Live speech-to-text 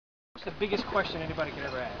It's the biggest question anybody could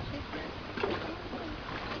ever ask.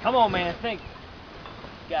 Come on, man, think.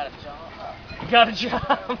 Got a job. You got a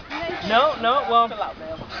job? No, well,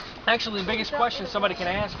 actually the biggest question somebody can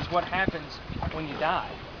ask is what happens when you die.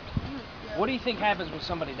 What do you think happens when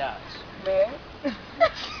somebody dies? Man. When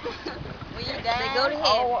you die, they go to heaven.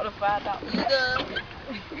 I don't want to find out. You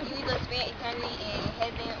either spend eternity in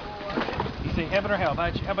heaven or... You think heaven or hell?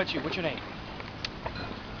 How about you? What's your name?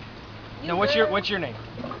 No, what's your name?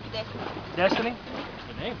 Destiny. Destiny? That's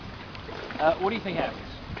the name. What do you think happens?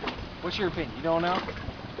 What's your opinion? You don't know?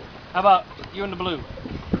 How about you in the blue?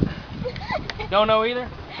 Don't know either?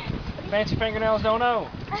 Fancy fingernails, don't know.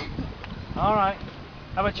 All right.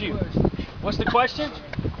 How about you? What's the question?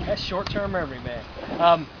 That's short-term memory,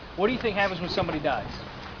 man. What do you think happens when somebody dies?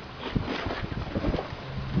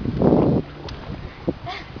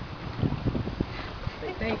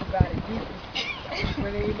 They think about it deeply.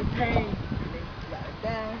 When they in the pain, they got it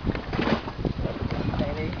down.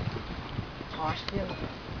 They harsh feelings.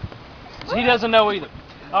 So he doesn't know either.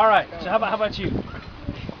 All right. So how about you?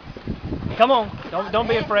 Come on. Don't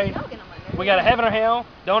be afraid. We got a heaven or hell.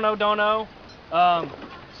 Don't know.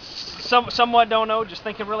 Somewhat don't know. Just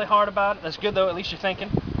thinking really hard about it. That's good though. At least you're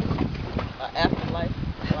thinking. Afterlife.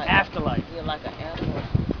 Afterlife. Yeah, like an animal.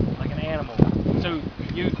 Like an animal. So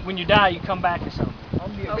when you die, you come back to something.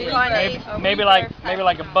 Maybe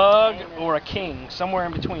like a bug or a king, somewhere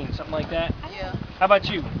in between, something like that. Yeah. How about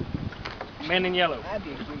you? Man in yellow.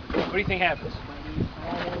 What do you think happens?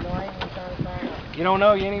 You don't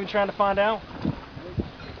know? You ain't even trying to find out?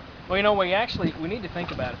 Well, you know, we need to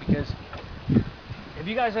think about it, because have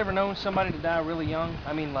you guys ever known somebody to die really young?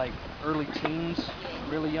 I mean, like early teens,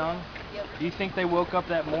 really young? Do you think they woke up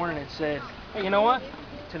that morning and said, hey, you know what?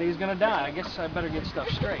 Today's gonna die. I guess I better get stuff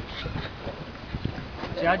straight.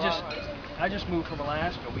 See, I just moved from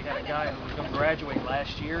Alaska. We had a guy who was going to graduate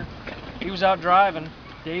last year. He was out driving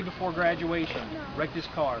day before graduation, wrecked his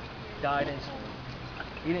car, died instantly.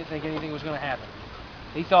 He didn't think anything was going to happen.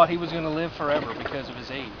 He thought he was going to live forever because of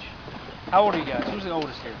his age. How old are you guys? Who's the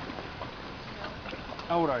oldest here?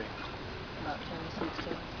 How old are you? About to turn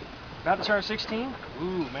 16. About to turn 16?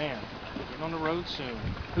 Ooh, man. Getting on the road soon.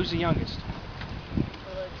 Who's the youngest?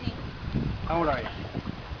 13. How old are you?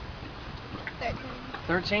 13.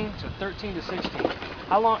 13? So 13 to 16.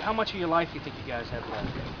 How much of your life do you think you guys have left?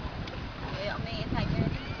 Well, I mean, it's not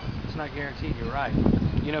guaranteed. It's not guaranteed, you're right.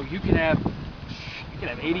 You know, you could have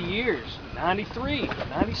 80 years, 93,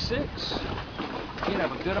 96. You could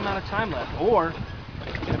have a good amount of time left, or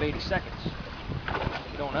you could have 80 seconds.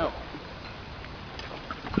 You don't know.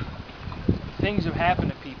 Things have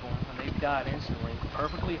happened to people and they've died instantly,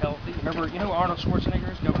 perfectly healthy. Remember, you know who Arnold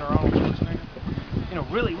Schwarzenegger is? Governor Arnold Schwarzenegger? You know,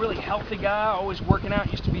 really healthy guy, always working out,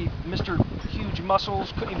 used to be Mr. Huge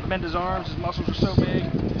Muscles, couldn't even bend his arms, his muscles were so big.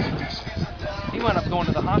 He wound up going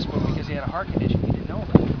to the hospital because he had a heart condition he didn't know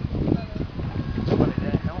about. Somebody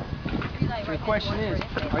didn't help him. So the question is,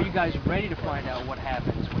 are you guys ready to find out what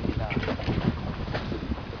happens when you die?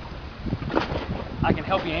 I can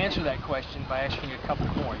help you answer that question by asking you a couple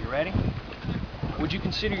more. You ready? Would you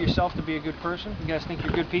consider yourself to be a good person? You guys think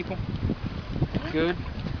you're good people? Good?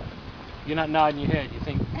 You're not nodding your head. You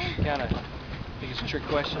think it's a trick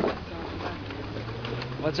question?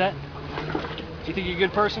 What's that? You think you're a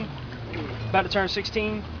good person? About to turn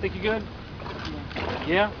 16? Think you're good?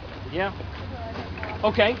 Yeah?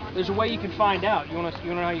 Okay, there's a way you can find out. You want to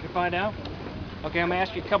know how you can find out? Okay, I'm going to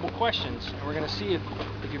ask you a couple questions, and we're going to see if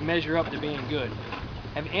you measure up to being good.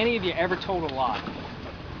 Have any of you ever told a lie?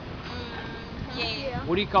 Yeah.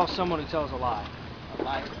 What do you call someone who tells a lie? A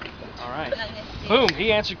liar. All right. Boom,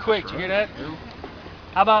 he answered quick. Did you hear that?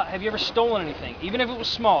 How about, have you ever stolen anything? Even if it was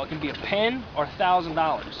small, it can be a pen or $1,000. Yeah,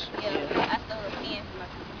 I stole a pen from my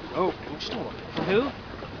sister. Oh, you stole it. From who?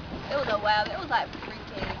 It was a while. It was like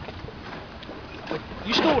pre-K.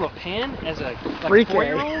 You stole a pen as a Pre-K.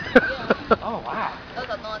 4-year-old? Yeah. Oh, wow. That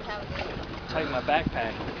was a long time ago. Tighten my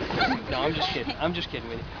backpack. No, I'm just kidding. I'm just kidding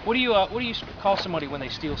with you. What do you call somebody when they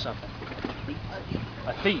steal something?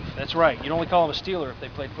 A thief. That's right. You'd only call them a stealer if they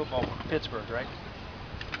played football for Pittsburgh, right?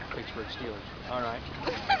 Pittsburgh Steelers. All right.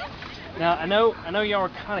 Now I know y'all are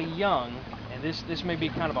kind of young, and this may be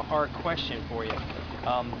kind of a hard question for you.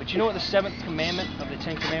 But you know what the 7th commandment of the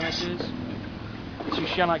 10 Commandments is? It's you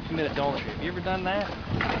shall not commit adultery. Have you ever done that?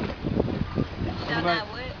 Shall not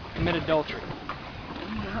what? Commit adultery.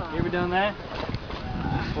 You ever done that?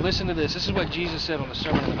 Well, listen to this. This is what Jesus said on the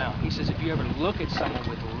Sermon on the Mount. He says, if you ever look at someone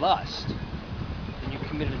with lust, then you've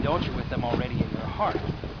committed adultery with them already in your heart.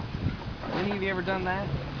 Have any of you ever done that?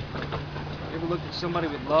 You ever looked at somebody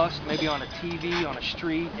with lust, maybe on a TV, on a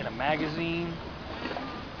street, in a magazine?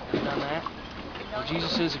 Ever done that? Well,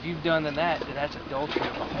 Jesus says if you've done that, that's adultery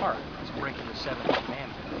of the heart. It's breaking the seventh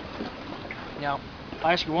commandment. Now,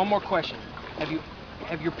 I'll ask you one more question.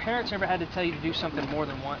 Have your parents ever had to tell you to do something more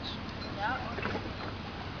than once? No.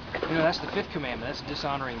 You know, that's the fifth commandment. That's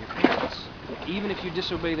dishonoring your parents. Even if you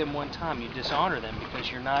disobey them one time, you dishonor them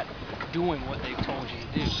because you're not doing what they've told you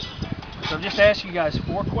to do. So I'm just asking you guys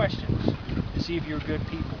 4 questions to see if you're good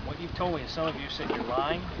people. What you've told me is some of you said you're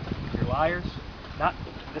lying, you're liars.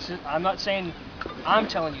 I'm not saying I'm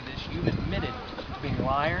telling you this. You've admitted to being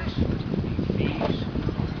liars, being thieves,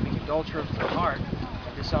 being adulterers of the heart,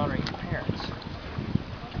 and dishonoring your parents.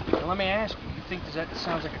 Now let me ask you, does that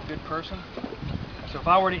sounds like a good person? So if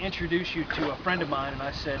I were to introduce you to a friend of mine and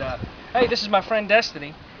I said, hey, this is my friend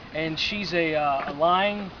Destiny, and she's a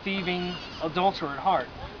lying, thieving adulterer at heart,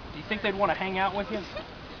 do you think they'd want to hang out with you?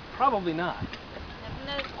 Probably not.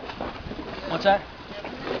 Never know. What's that?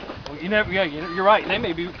 Never know. Well, you're right. They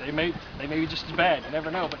may be just as bad. You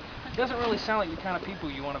never know. But it doesn't really sound like the kind of people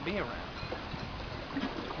you want to be around.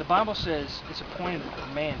 The Bible says it's appointed for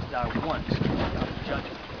man to die once, God's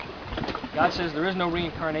judgment. God says there is no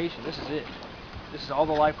reincarnation. This is it. This is all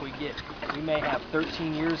the life we get. We may have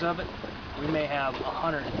 13 years of it. We may have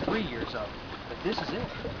 103 years of it. But this is it.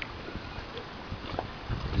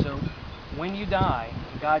 So when you die,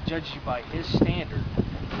 God judges you by His standard.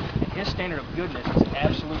 And His standard of goodness is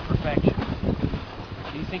absolute perfection.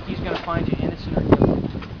 Do you think He's going to find you innocent or guilty?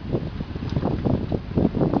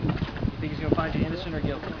 You think He's going to find you innocent or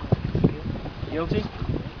guilty? Guilty?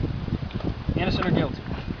 Innocent or guilty?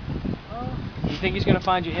 You think He's going to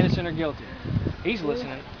find you innocent or guilty? He's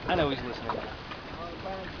listening. I know He's listening.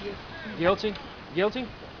 Guilty? Guilty?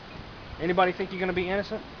 Anybody think you're going to be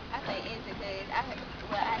innocent? I say innocent because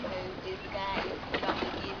what I know is God is going to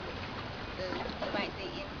give the right thing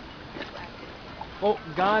innocent. That's what I know. Well,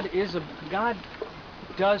 God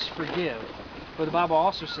does forgive, but the Bible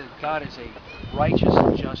also says God is a righteous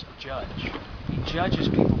and just judge. He judges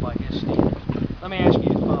people by His standard. Let me ask you,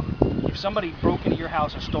 if somebody broke into your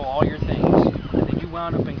house and stole all your things, and then you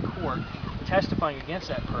wound up in court testifying against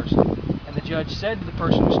that person, and the judge said to the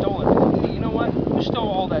person who stole it, hey, you know what? You stole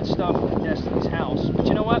all that stuff from Destiny's house, but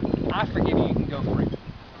you know what? I forgive you. You can go free.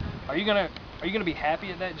 Are you gonna be happy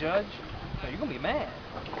at that judge? No, you're gonna be mad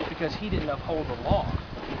because he didn't uphold the law.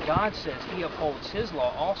 God says He upholds His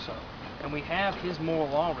law also, and we have His moral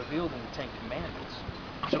law revealed in the 10 Commandments.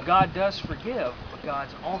 So God does forgive, but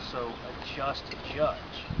God's also a just judge.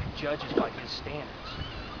 He judges by His standards.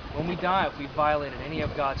 When we die, if we violated any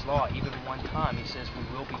of God's law, even one time, He says we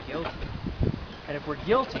will be guilty. And if we're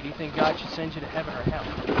guilty, do you think God should send you to heaven or hell?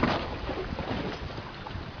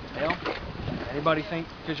 Hell? Anybody think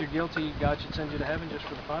because you're guilty, God should send you to heaven just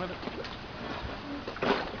for the fun of it?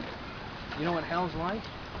 You know what hell's like?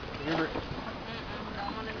 You ever?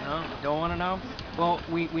 No? Don't want to know? Well,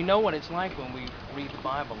 we know what it's like when we read the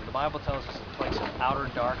Bible. The Bible tells us it's a place of outer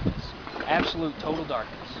darkness. Absolute, total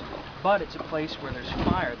darkness. But it's a place where there's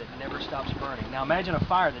fire that never stops burning. Now imagine a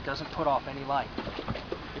fire that doesn't put off any light.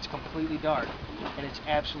 It's completely dark, and it's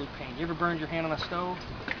absolute pain. You ever burned your hand on a stove?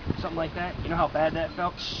 Something like that? You know how bad that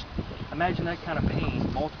felt? Imagine that kind of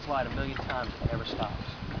pain multiplied 1,000,000 times and never stops.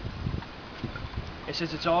 It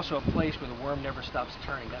says it's also a place where the worm never stops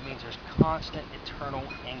turning. That means there's constant, eternal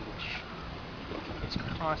anguish. It's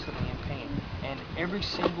constantly in pain. And every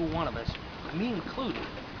single one of us, me included,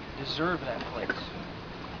 deserve that place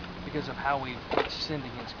because of how we've sinned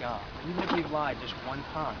against God. Even if we've lied just one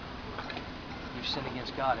time, we've sinned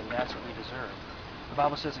against God, and that's what we deserve. The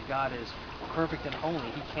Bible says that God is perfect and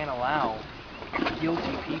holy. He can't allow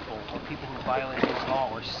guilty people or people who violate His law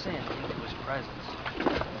or sin into His presence.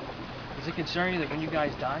 Does it concern you that when you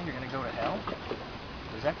guys die, you're going to go to hell?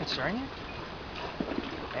 Does that concern you?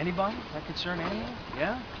 Anybody? Does that concern anyone?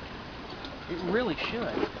 Yeah? It really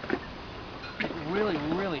should. It really,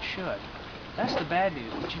 really should. That's the bad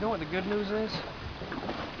news. But you know what the good news is?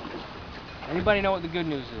 Anybody know what the good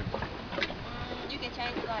news is? You can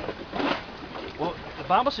change life. Well, the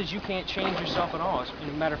Bible says you can't change yourself at all. As a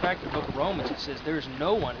matter of fact, in the book of Romans, it says there is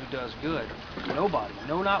no one who does good. Nobody.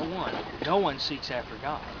 No, not one. No one seeks after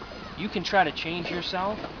God. You can try to change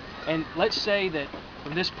yourself, and let's say that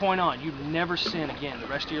from this point on, you never sin again the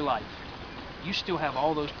rest of your life. You still have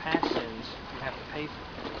all those past sins you have to pay for.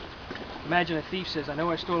 Imagine a thief says, I know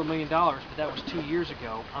I stole $1 million, but that was 2 years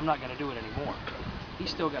ago. I'm not going to do it anymore. He's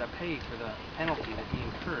still got to pay for the penalty that he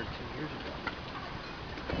incurred 2 years ago.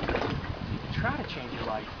 You can try to change your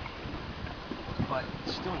life, but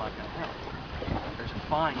it's still not going to help. There's a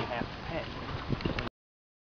fine you have to pay.